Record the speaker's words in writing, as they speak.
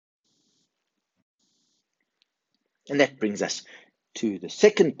And that brings us to the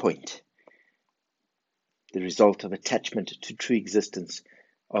second point, the result of attachment to true existence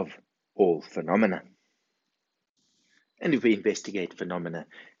of all phenomena. And if we investigate phenomena,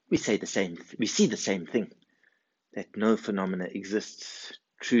 we see the same thing, that no phenomena exists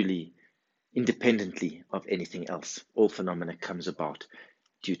truly independently of anything else. All phenomena comes about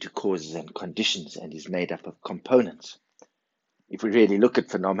due to causes and conditions and is made up of components. If we really look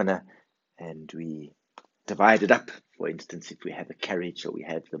at phenomena and we divide it up, for instance, if we have a carriage or we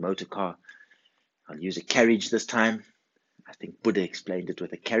have the motor car, I'll use a carriage this time. I think Buddha explained it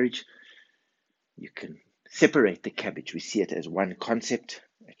with a carriage. You can separate the cabbage. We see it as one concept,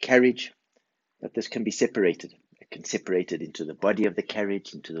 a carriage, but this can be separated. It can separate it into the body of the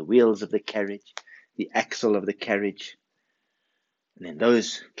carriage, into the wheels of the carriage, the axle of the carriage, and then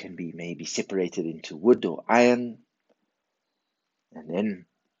those can be maybe separated into wood or iron, and then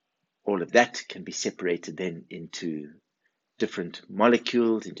all of that can be separated then into different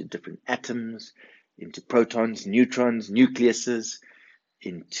molecules, into different atoms, into protons, neutrons, nucleuses,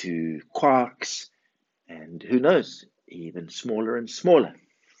 into quarks, and who knows, even smaller and smaller.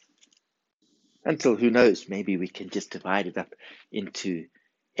 Until, who knows, maybe we can just divide it up into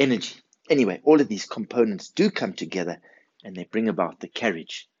energy. Anyway, all of these components do come together and they bring about the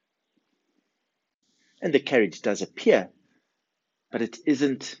carriage. And the carriage does appear, but it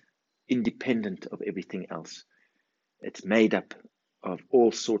isn't independent of everything else. It's made up of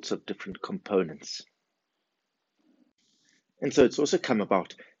all sorts of different components. And so it's also come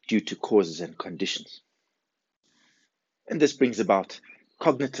about due to causes and conditions. And this brings about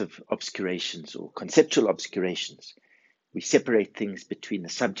cognitive obscurations or conceptual obscurations. We separate things between the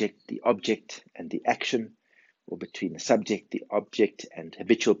subject, the object, and the action, or between the subject, the object, and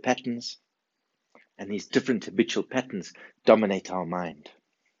habitual patterns. And these different habitual patterns dominate our mind.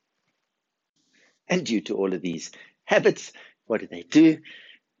 And due to all of these habits, what do?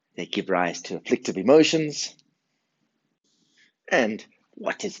 They give rise to afflictive emotions. And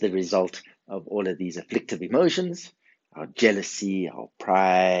what is the result of all of these afflictive emotions? Our jealousy, our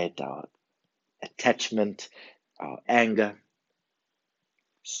pride, our attachment, our anger,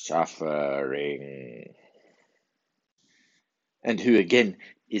 suffering. And who again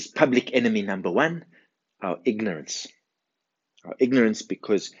is public enemy number one? Our ignorance. Our ignorance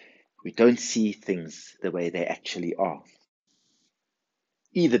because we don't see things the way they actually are.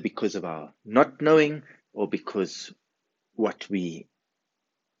 Either because of our not knowing or because what we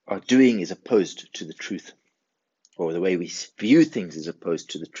are doing is opposed to the truth, or the way we view things is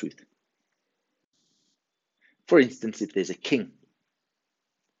opposed to the truth. For instance, if there's a king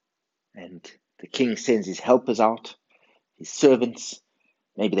and the king sends his helpers out, his servants,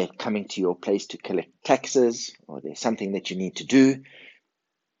 maybe they're coming to your place to collect taxes, or there's something that you need to do,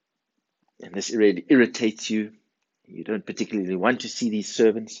 and this really irritates you. You don't particularly want to see these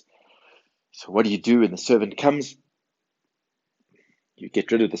servants. So what do you do when the servant comes? You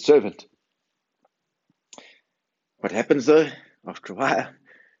get rid of the servant. What happens though? After a while,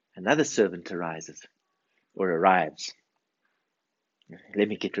 another servant arrives. Let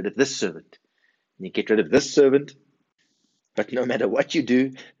me get rid of this servant. And you get rid of this servant. But no matter what you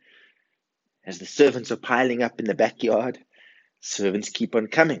do, as the servants are piling up in the backyard, servants keep on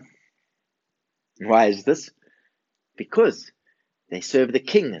coming. And why is this? Because they serve the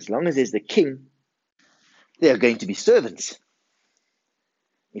king. As long as there's the king, they are going to be servants.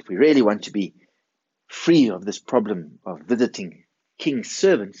 If we really want to be free of this problem of visiting king's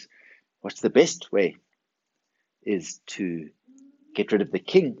servants, what's the best way? Is to get rid of the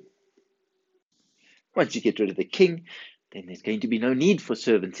king. Once you get rid of the king, then there's going to be no need for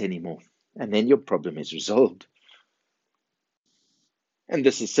servants anymore. And then your problem is resolved. And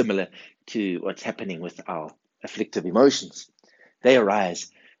this is similar to what's happening with our afflictive emotions. They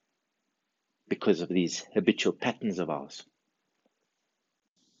arise because of these habitual patterns of ours.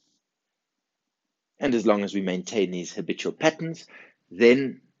 And as long as we maintain these habitual patterns,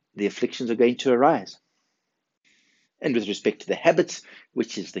 then the afflictions are going to arise. And with respect to the habits,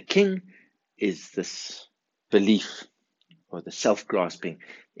 which is the king, is this belief or the self-grasping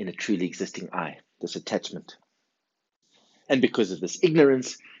in a truly existing I, this attachment. And because of this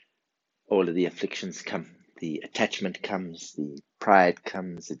ignorance, all of the afflictions come. The attachment comes, the pride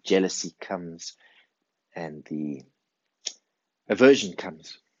comes, the jealousy comes, and the aversion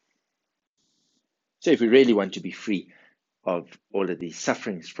comes. So if we really want to be free of all of these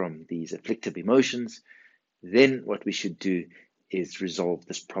sufferings from these afflictive emotions, then what we should do is resolve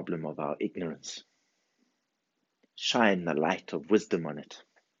this problem of our ignorance. Shine the light of wisdom on it.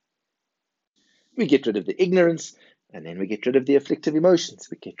 We get rid of the ignorance, And then we get rid of the afflictive emotions.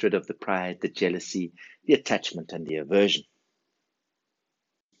 We get rid of the pride, the jealousy, the attachment, and the aversion.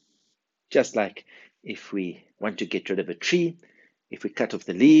 Just like if we want to get rid of a tree, if we cut off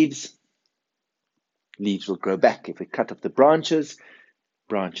the leaves, leaves will grow back. If we cut off the branches,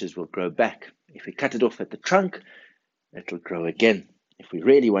 branches will grow back. If we cut it off at the trunk, it will grow again. If we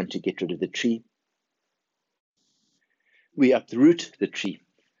really want to get rid of the tree, we uproot the tree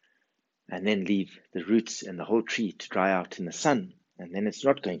and then leave the roots and the whole tree to dry out in the sun, and then it's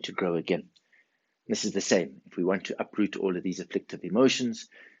not going to grow again. This is the same. If we want to uproot all of these afflictive emotions,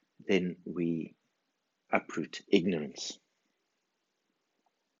 then we uproot ignorance.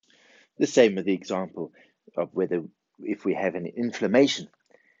 The same with the example of whether if we have an inflammation,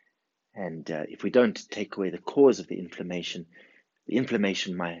 and if we don't take away the cause of the inflammation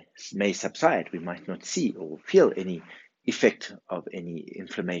may subside. We might not see or feel any effect of any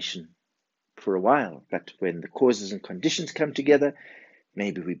inflammation for a while. But when the causes and conditions come together,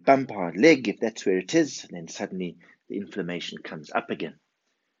 maybe we bump our leg, if that's where it is, and then suddenly the inflammation comes up again.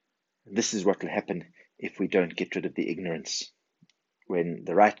 And this is what will happen if we don't get rid of the ignorance. When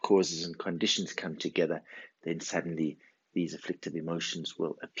the right causes and conditions come together, then suddenly these afflictive emotions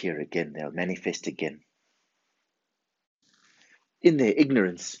will appear again. They'll manifest again. In their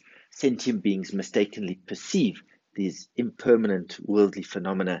ignorance, sentient beings mistakenly perceive these impermanent worldly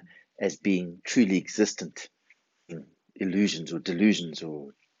phenomena as being truly existent, illusions or delusions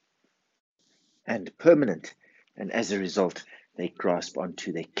and permanent. And as a result, they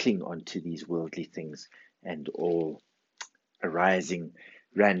cling onto these worldly things and all arising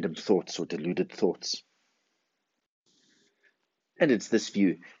random thoughts or deluded thoughts. And it's this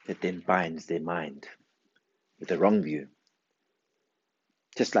view that then binds their mind with the wrong view.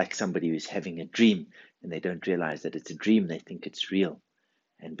 Just like somebody who's having a dream and they don't realize that it's a dream, they think it's real.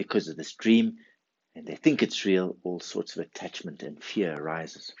 And because of this dream, and they think it's real, all sorts of attachment and fear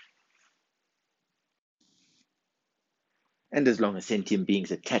arises. And as long as sentient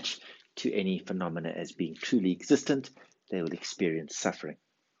beings attach to any phenomena as being truly existent, they will experience suffering.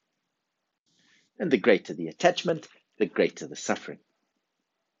 And the greater the attachment, the greater the suffering.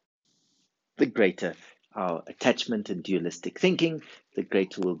 The greater our attachment and dualistic thinking, the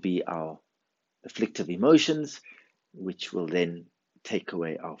greater will be our afflictive emotions, which will then take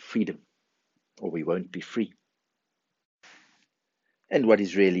away our freedom, or we won't be free. And what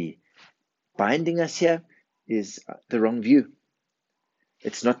is really binding us here is the wrong view.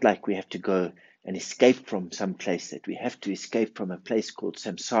 It's not like we have to go and escape from some place, that we have to escape from a place called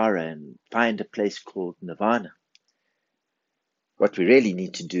samsara and find a place called nirvana. What we really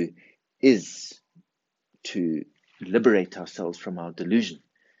need to do is to liberate ourselves from our delusion,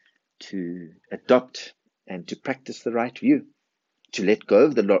 to adopt and to practice the right view, to let go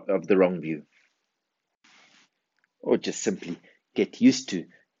of the wrong view, or just simply get used to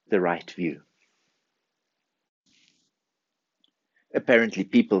the right view. Apparently,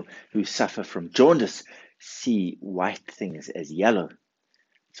 people who suffer from jaundice see white things as yellow.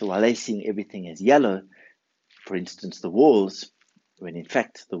 So while they're seeing everything as yellow, for instance, the walls, when in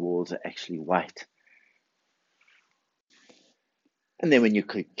fact the walls are actually white. And then when you're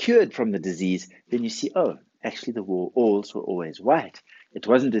cured from the disease, then you see, oh, actually the walls were always white. It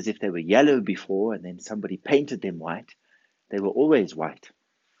wasn't as if they were yellow before and then somebody painted them white. They were always white.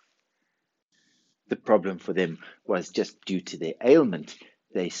 The problem for them was just due to their ailment.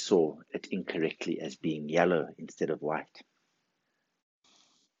 They saw it incorrectly as being yellow instead of white.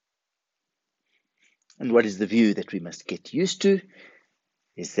 And what is the view that we must get used to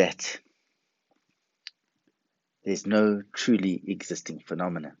is that there's no truly existing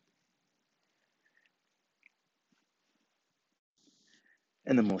phenomena.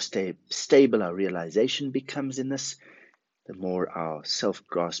 And the more stable our realization becomes in this, the more our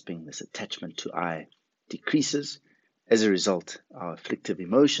self-grasping, this attachment to I, decreases. As a result, our afflictive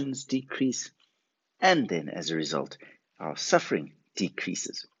emotions decrease, and then as a result, our suffering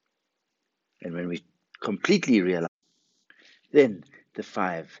decreases. And when we completely realize, then the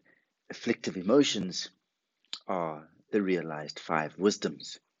 5 afflictive emotions are the realized 5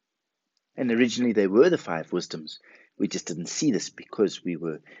 wisdoms. And originally they were the 5 wisdoms. We just didn't see this because we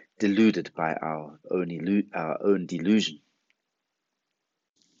were deluded by our own delusion,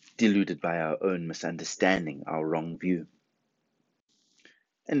 deluded by our own misunderstanding, our wrong view.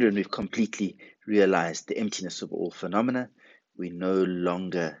 And when we've completely realized the emptiness of all phenomena, we no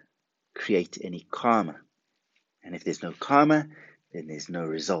longer create any karma. And if there's no karma, then there's no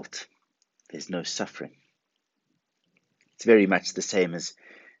result. There's no suffering. It's very much the same as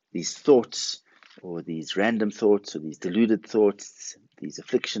these thoughts, or these random thoughts, or these deluded thoughts, these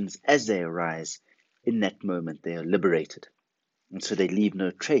afflictions, as they arise, in that moment they are liberated. And so they leave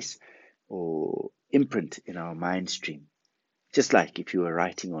no trace or imprint in our mind stream. Just like if you were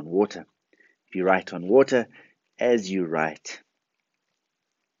writing on water. If you write on water, as you write,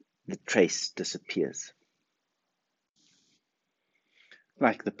 the trace disappears.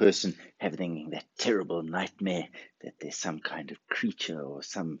 Like the person having that terrible nightmare that there's some kind of creature or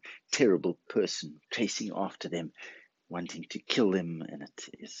some terrible person chasing after them, wanting to kill them, and it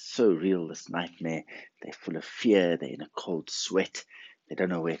is so real, this nightmare. They're full of fear, they're in a cold sweat, they don't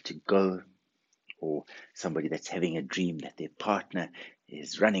know where to go. Or somebody that's having a dream that their partner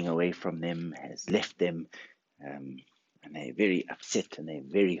is running away from them, has left them, and they're very upset and they're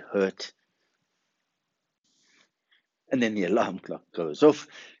very hurt. And then the alarm clock goes off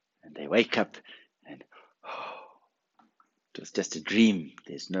and they wake up and, oh, it was just a dream.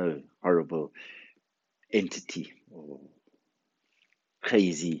 There's no horrible entity or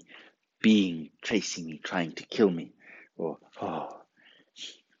crazy being chasing me, trying to kill me. Or, oh,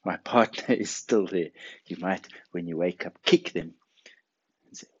 my partner is still there. You might, when you wake up, kick them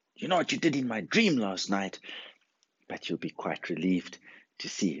and say, you know what you did in my dream last night? But you'll be quite relieved to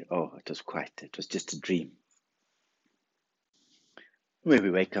see, oh, it was just a dream. When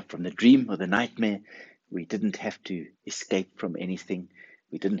we wake up from the dream or the nightmare, we didn't have to escape from anything.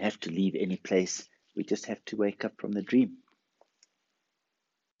 We didn't have to leave any place. We just have to wake up from the dream.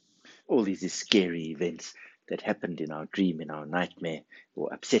 All these scary events that happened in our dream, in our nightmare,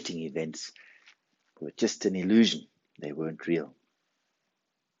 or upsetting events were just an illusion. They weren't real.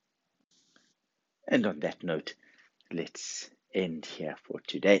 And on that note, let's end here for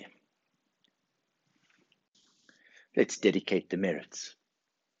today. Let's dedicate the merits.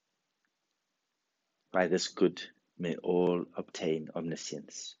 By this good may all obtain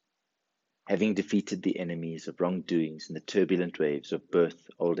omniscience, having defeated the enemies of wrongdoings in the turbulent waves of birth,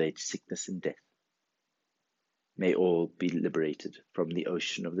 old age, sickness, and death. May all be liberated from the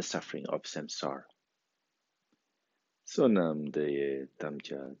ocean of the suffering of samsara. Sonam de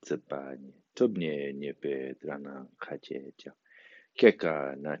tamja tsepanye, tobnye nyepe drana kajeja,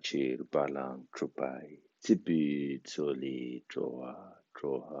 keka nachir balang trupai, tsipi tsoli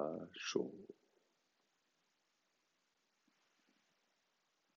troha sho.